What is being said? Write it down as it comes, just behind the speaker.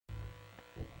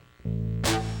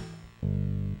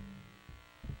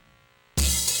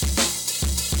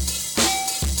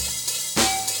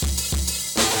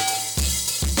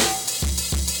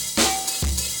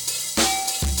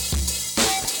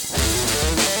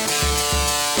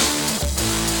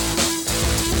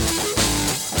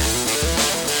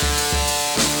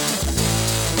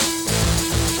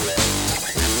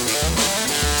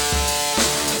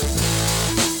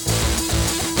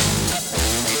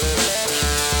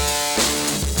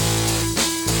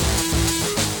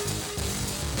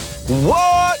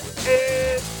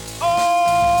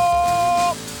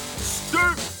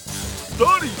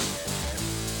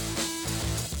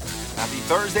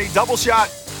Double Shot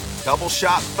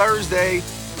Thursday,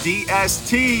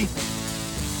 DST.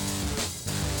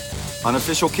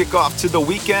 Unofficial kickoff to the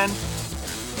weekend.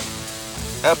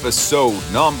 Episode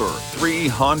number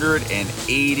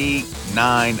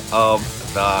 389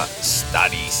 of the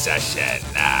study session.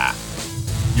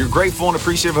 Your grateful and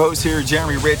appreciative host here,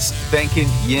 Jeremy Ritz, thanking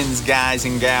yins, guys,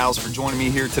 and gals for joining me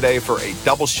here today for a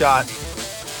double shot.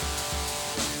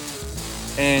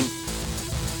 And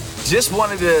just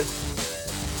wanted to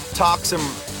talk some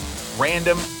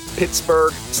random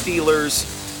Pittsburgh Steelers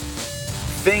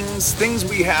things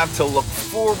we have to look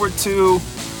forward to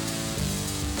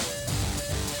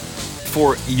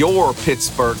for your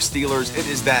Pittsburgh Steelers. It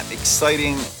is that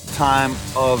exciting time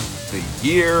of the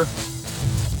year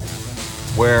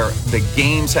where the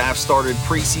games have started,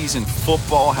 preseason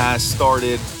football has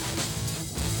started,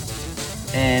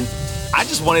 and I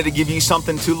just wanted to give you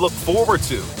something to look forward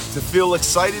to feel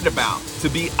excited about, to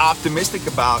be optimistic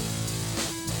about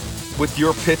with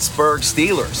your Pittsburgh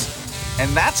Steelers.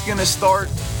 And that's going to start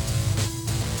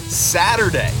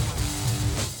Saturday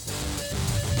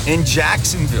in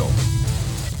Jacksonville.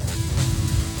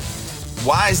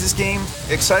 Why is this game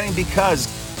exciting? Because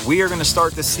we are going to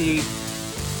start to see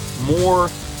more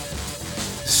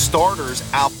starters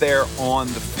out there on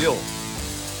the field.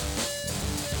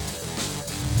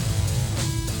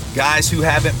 Guys who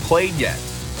haven't played yet.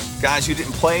 Guys who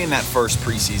didn't play in that first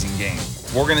preseason game.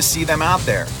 We're going to see them out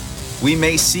there. We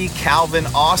may see Calvin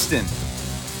Austin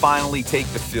finally take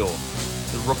the field,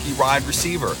 the rookie wide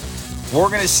receiver. We're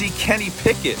going to see Kenny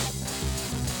Pickett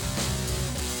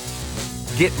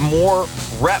get more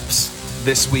reps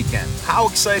this weekend. How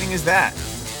exciting is that?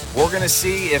 We're going to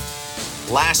see if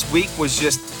last week was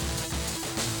just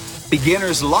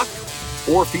beginner's luck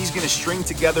or if he's going to string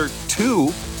together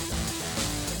two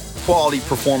quality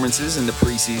performances in the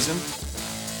preseason.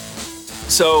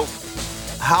 So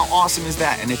how awesome is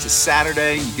that? And it's a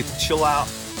Saturday. You get to chill out,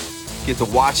 get to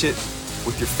watch it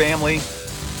with your family.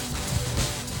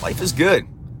 Life is good.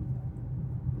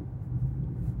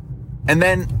 And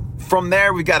then from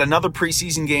there, we got another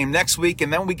preseason game next week,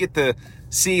 and then we get to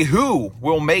see who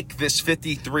will make this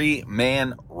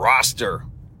 53-man roster.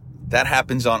 That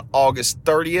happens on August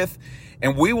 30th,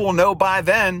 and we will know by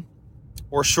then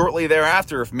or shortly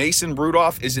thereafter if Mason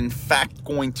Rudolph is in fact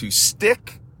going to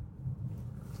stick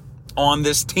on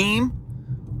this team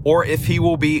or if he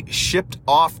will be shipped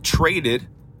off, traded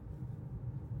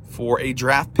for a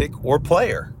draft pick or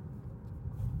player.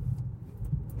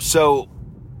 So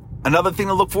another thing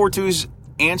to look forward to is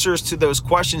answers to those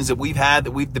questions that we've had,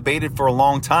 that we've debated for a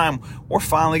long time. We're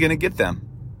finally going to get them.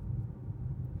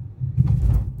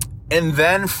 And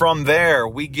then from there,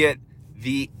 we get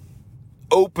the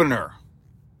opener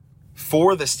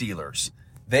for the Steelers.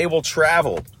 They will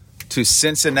travel to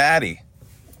Cincinnati.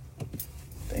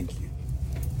 Thank you.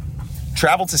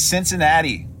 Travel to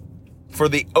Cincinnati for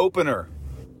the opener.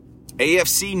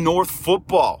 AFC North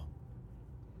football.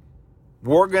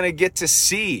 We're going to get to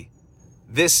see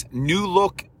this new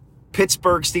look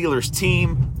Pittsburgh Steelers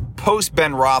team post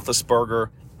Ben Roethlisberger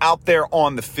out there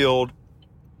on the field.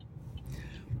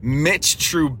 Mitch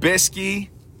Trubisky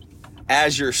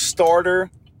as your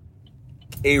starter.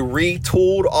 A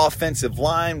retooled offensive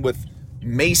line with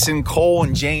Mason Cole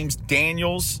and James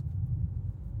Daniels.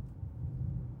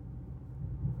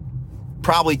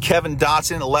 Probably Kevin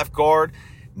Dotson, a left guard.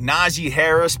 Najee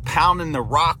Harris pounding the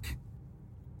rock.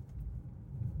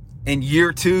 In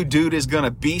year two, dude is going to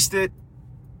beast it.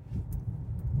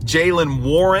 Jaylen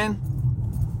Warren,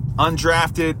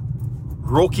 undrafted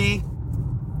rookie,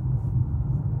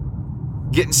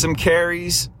 getting some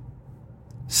carries.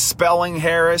 Spelling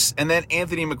Harris, and then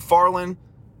Anthony McFarland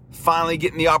finally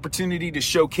getting the opportunity to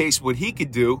showcase what he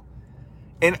could do.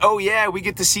 And oh yeah, we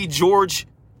get to see Georgie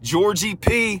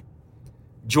P,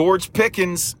 George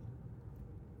Pickens,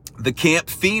 the camp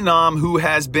phenom who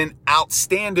has been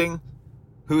outstanding,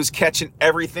 who's catching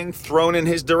everything thrown in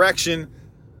his direction,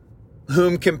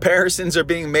 whom comparisons are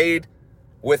being made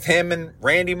with him and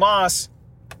Randy Moss.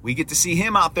 We get to see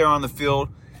him out there on the field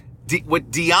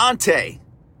with Deontay.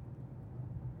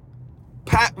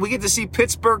 We get to see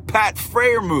Pittsburgh Pat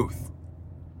Freiermuth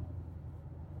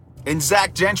and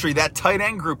Zach Gentry, that tight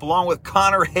end group, along with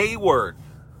Connor Hayward.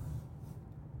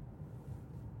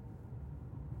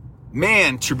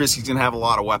 Man, Trubisky's going to have a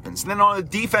lot of weapons. And then on the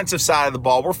defensive side of the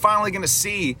ball, we're finally going to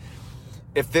see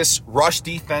if this rush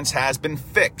defense has been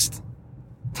fixed.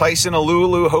 Tyson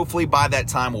Alulu, hopefully by that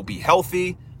time, will be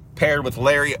healthy, paired with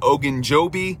Larry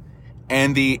Ogunjobi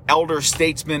and the elder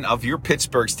statesman of your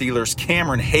Pittsburgh Steelers,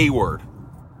 Cameron Hayward.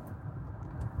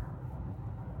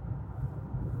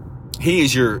 He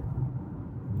is your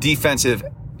defensive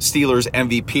Steelers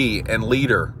MVP and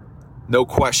leader. No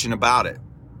question about it.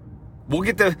 We'll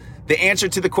get the answer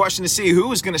to the question to see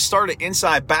who is going to start at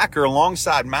inside backer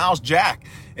alongside Miles Jack.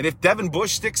 And if Devin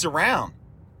Bush sticks around,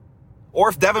 or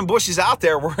if Devin Bush is out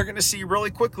there, we're going to see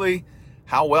really quickly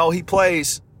how well he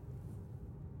plays.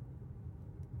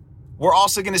 We're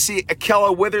also going to see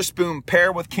Akella Witherspoon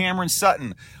pair with Cameron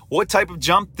Sutton. What type of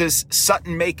jump does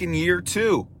Sutton make in year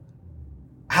 2?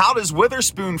 How does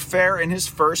Witherspoon fare in his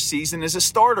first season as a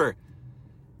starter?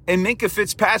 And Minkah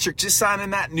Fitzpatrick just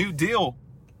signing that new deal.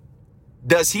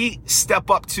 Does he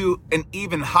step up to an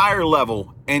even higher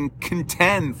level and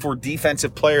contend for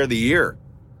Defensive Player of the Year?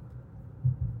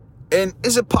 And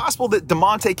is it possible that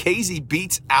DeMonte Casey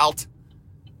beats out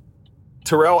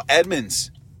Terrell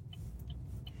Edmonds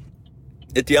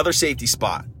at the other safety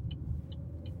spot?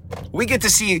 We get to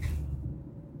see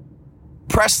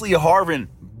Presley Harvin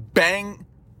bang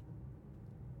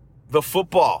the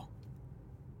football,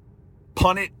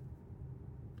 punt it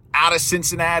out of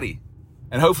Cincinnati.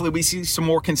 And hopefully we see some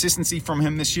more consistency from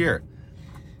him this year.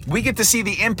 We get to see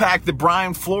the impact that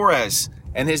Brian Flores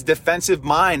and his defensive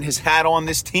mind has had on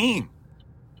this team.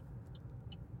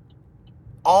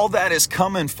 All that is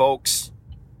coming, folks.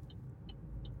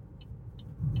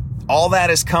 All that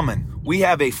is coming. We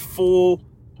have a full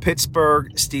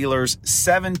Pittsburgh Steelers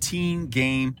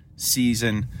 17-game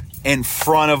season in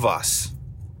front of us.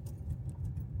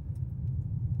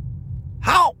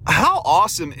 How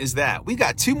awesome is that? We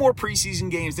got 2 more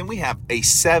preseason games, then we have a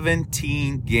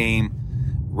 17-game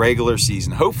regular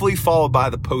season, hopefully followed by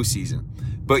the postseason.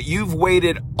 But you've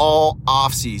waited all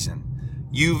offseason.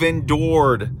 You've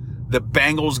endured the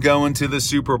Bengals going to the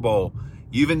Super Bowl.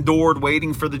 You've endured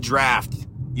waiting for the draft.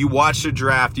 You watched the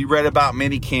draft. You read about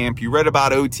minicamp. You read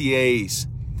about OTAs.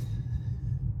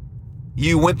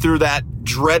 You went through that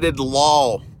dreaded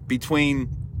lull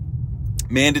between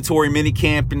mandatory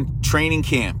minicamp and training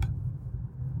camp.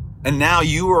 And now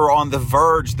you are on the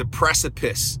verge, the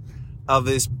precipice of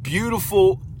this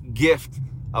beautiful gift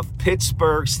of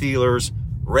Pittsburgh Steelers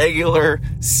regular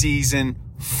season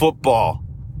football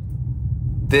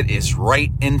that is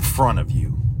right in front of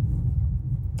you.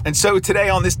 And so today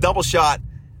on this double shot,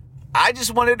 I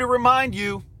just wanted to remind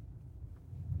you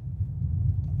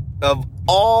of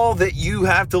all that you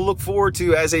have to look forward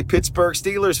to as a Pittsburgh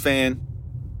Steelers fan,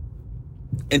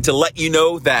 and to let you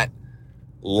know that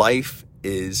life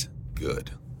is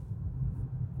good.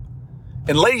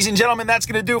 And ladies and gentlemen, that's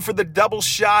going to do it for the double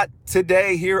shot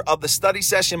today here of the study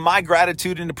session. My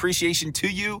gratitude and appreciation to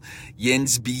you,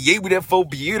 Yins beautiful,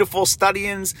 beautiful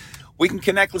studyings. We can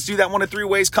connect. Let's do that one of 3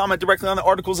 ways. Comment directly on the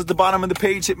articles at the bottom of the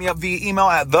page. Hit me up via email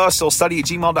at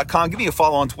thesilstudy@gmail.com. Give me a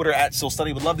follow on Twitter at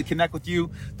SillStudy. Would love to connect with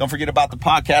you. Don't forget about the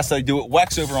podcast that I do at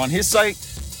Wex over on his site,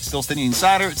 Still Study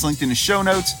Insider. It's linked in the show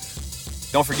notes.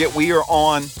 Don't forget we are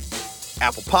on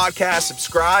Apple Podcasts.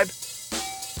 Subscribe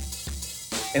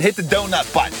and hit the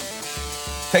donut button.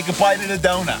 Take a bite of the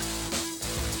donut.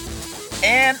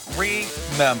 And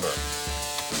remember,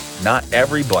 not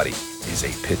everybody is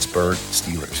a Pittsburgh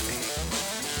Steelers fan,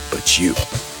 but you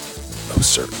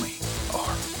most certainly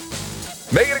are.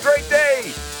 Make it a great